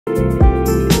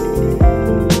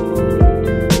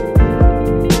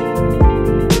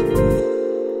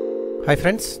Hi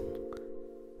friends,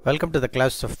 welcome to the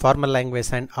class of formal language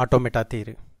and automata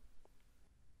theory.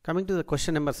 Coming to the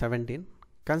question number 17,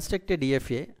 construct a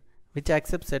DFA which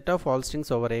accepts set of all strings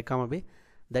over a comma b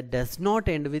that does not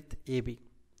end with ab.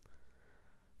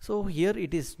 So here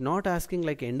it is not asking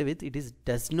like end with, it is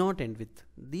does not end with.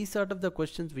 These sort of the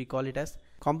questions we call it as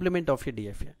complement of a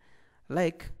DFA.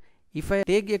 Like if I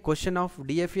take a question of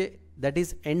DFA that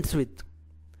is ends with,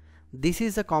 this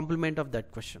is a complement of that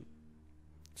question.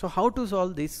 So how to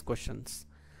solve these questions,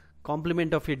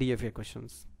 complement of a DFA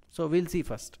questions? So we'll see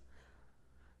first.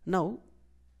 Now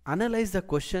analyze the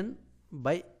question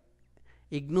by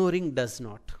ignoring does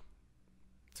not.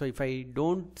 So if I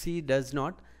don't see does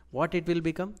not, what it will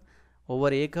become?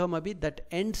 Over a comma b that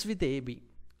ends with ab.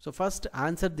 So first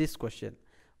answer this question.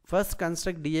 First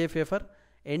construct DFA for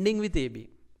ending with ab.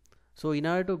 So in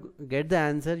order to get the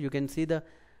answer, you can see the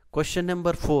question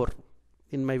number 4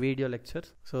 in my video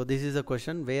lectures. So this is a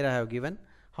question where I have given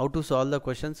how to solve the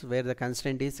questions where the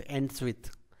constraint is ends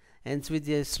with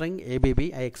a string abb.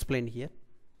 I explained here.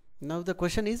 Now the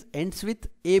question is ends with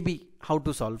ab. How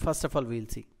to solve? First of all, we will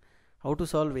see how to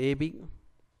solve ab.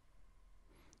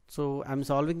 So I am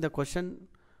solving the question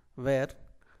where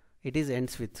it is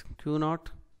ends with q0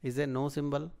 is a no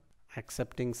symbol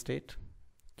accepting state.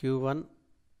 q1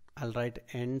 I'll write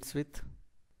ends with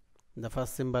the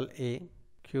first symbol a.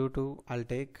 q2 I'll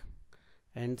take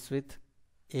ends with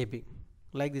ab.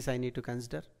 Like this I need to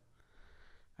consider.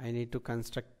 I need to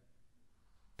construct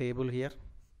table here,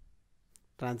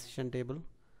 transition table,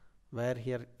 where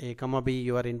here a comma b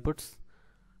your inputs.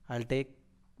 I'll take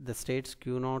the states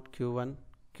q0, q1,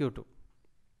 q2,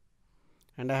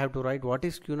 and I have to write what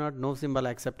is q0, no symbol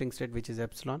accepting state, which is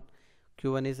epsilon.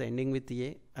 q1 is ending with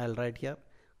a, I'll write here.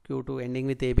 q2 ending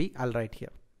with ab, I'll write here.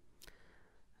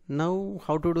 Now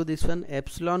how to do this one?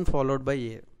 Epsilon followed by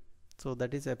a. So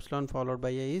that is epsilon followed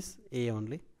by a is a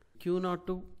only. q0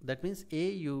 to, that means a,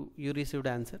 you received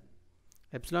answer.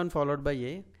 Epsilon followed by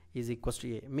a is equals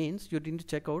to a, means you need to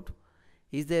check out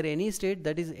is there any state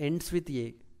that is ends with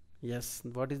a. Yes,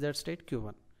 what is that state?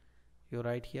 q1. You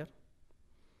write here.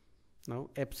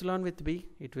 Now epsilon with b,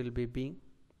 it will be b.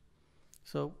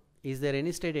 So is there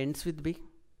any state ends with b?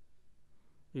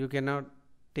 You cannot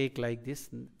take like this.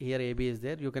 Here ab is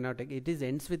there, you cannot take it is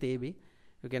ends with ab.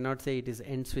 You cannot say it is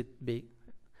ends with b.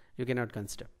 You cannot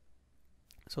consider.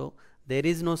 So there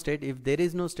is no state. If there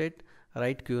is no state,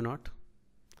 write q0.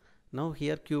 Now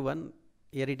here q1,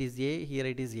 here it is a, here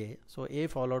it is a. So a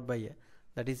followed by a,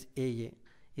 that is a.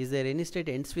 Is there any state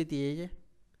ends with a?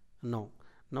 No.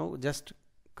 Now just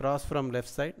cross from left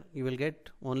side, you will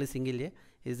get only single a.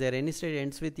 Is there any state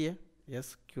ends with a?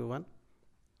 Yes, q1.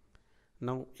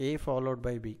 Now a followed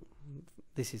by b.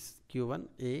 This is q1,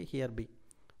 a, here b.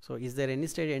 So is there any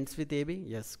state ends with ab?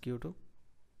 Yes, q2.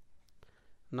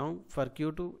 Now for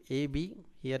q2, ab,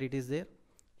 here it is there,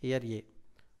 here a.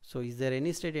 So is there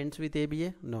any state ends with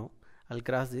aba? No. I'll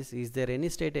cross this. Is there any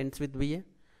state ends with ba?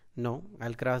 No.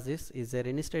 I'll cross this. Is there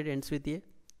any state ends with a?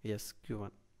 Yes,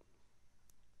 q1.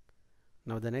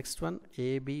 Now the next one,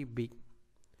 abb.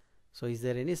 So is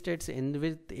there any states end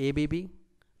with abb?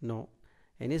 No.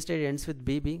 Any state ends with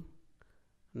bb?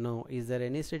 No. Is there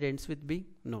any state ends with b?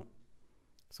 No.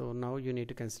 So now you need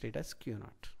to consider it as q0.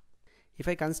 If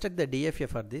I construct the DFA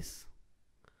for this,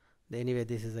 anyway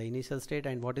this is the initial state,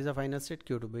 and what is the final state?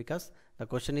 q2, because the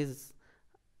question is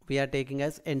we are taking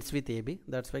as ends with ab,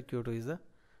 that's why q2 is the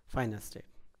final state.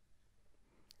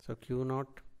 So q0,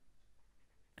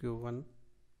 q1,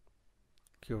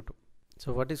 q2.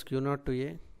 So what is q0 to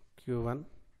a? q1,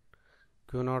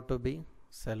 q0 to b,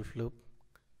 self loop,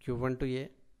 q1 to a,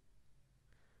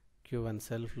 q1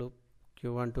 self loop,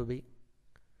 q1 to b,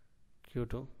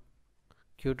 q2,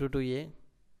 q2 to a,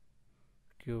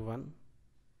 q1,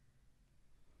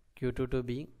 q2 to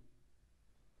b,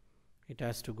 it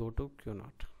has to go to q0,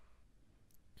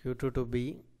 q2 to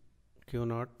b,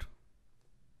 q0,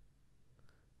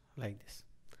 like this.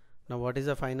 Now what is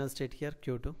the final state here?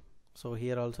 q2. So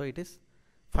here also it is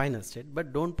final state,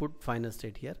 but don't put final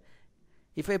state here.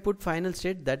 If I put final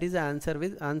state, that is the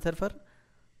answer for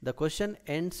the question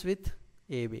ends with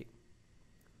ab.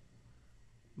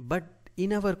 But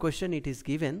in our question it is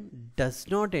given does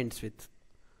not ends with.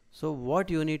 So what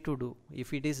you need to do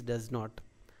if it is does not?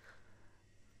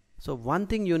 So one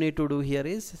thing you need to do here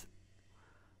is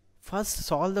first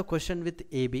solve the question with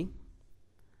ab,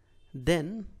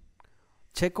 then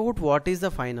check out what is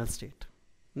the final state.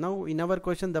 Now in our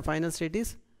question the final state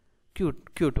is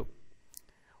q2.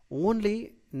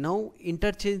 Only now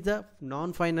interchange the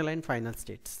non-final and final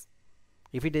states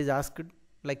if it is asked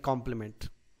like complement.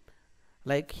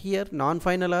 Like here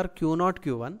non-final are q0,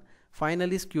 q1,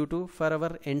 final is Q2 for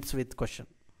our ends with question.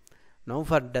 Now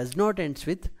for does not ends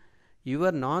with,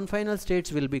 your non-final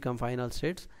states will become final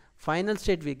states, final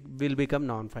state will become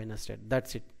non-final state.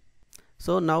 That's it.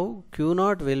 So now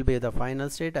Q0 will be the final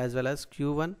state as well as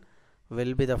Q1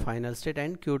 will be the final state,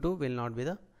 and Q2 will not be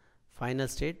the final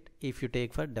state if you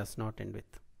take for does not end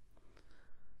with.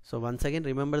 So once again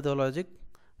remember the logic.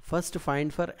 First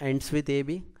find for ends with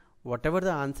AB. Whatever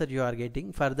the answer you are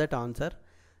getting, for that answer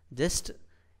just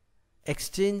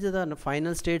exchange the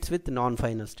final states with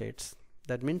non-final states.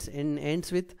 That means in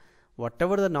ends with,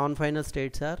 whatever the non-final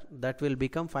states are, that will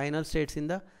become final states in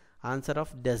the answer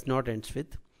of does not ends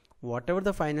with. Whatever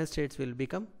the final states will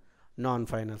become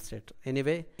non-final state.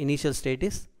 Anyway, initial state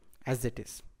is as it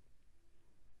is.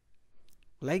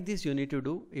 Like this you need to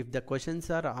do if the questions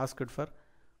are asked for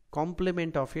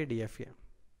complement of a DFA.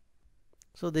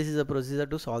 So this is a procedure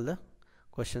to solve the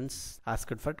questions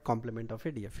asked for complement of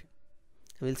a DFA.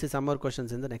 We will see some more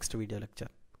questions in the next video lecture.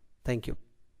 Thank you.